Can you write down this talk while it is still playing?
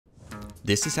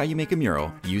This is how you make a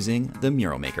mural using the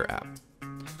Mural Maker app.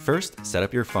 First, set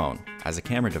up your phone as a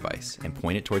camera device and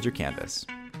point it towards your canvas.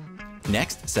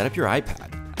 Next, set up your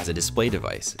iPad as a display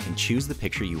device and choose the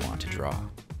picture you want to draw.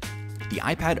 The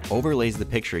iPad overlays the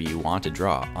picture you want to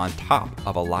draw on top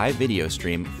of a live video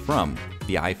stream from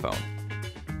the iPhone.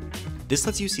 This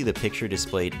lets you see the picture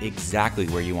displayed exactly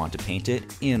where you want to paint it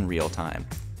in real time.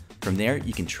 From there,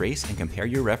 you can trace and compare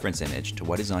your reference image to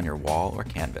what is on your wall or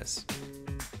canvas.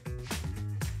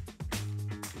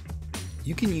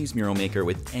 You can use Mural Maker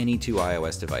with any two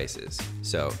iOS devices,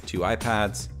 so 2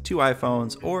 iPads, 2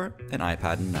 iPhones, or an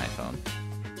iPad and an iPhone.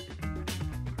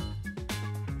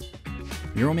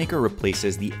 Mural Maker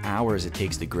replaces the hours it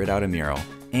takes to grid out a mural,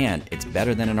 and it's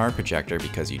better than an art projector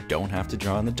because you don't have to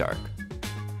draw in the dark.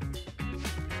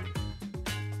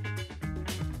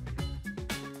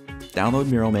 Download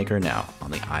Mural Maker now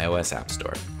on the iOS App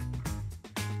Store.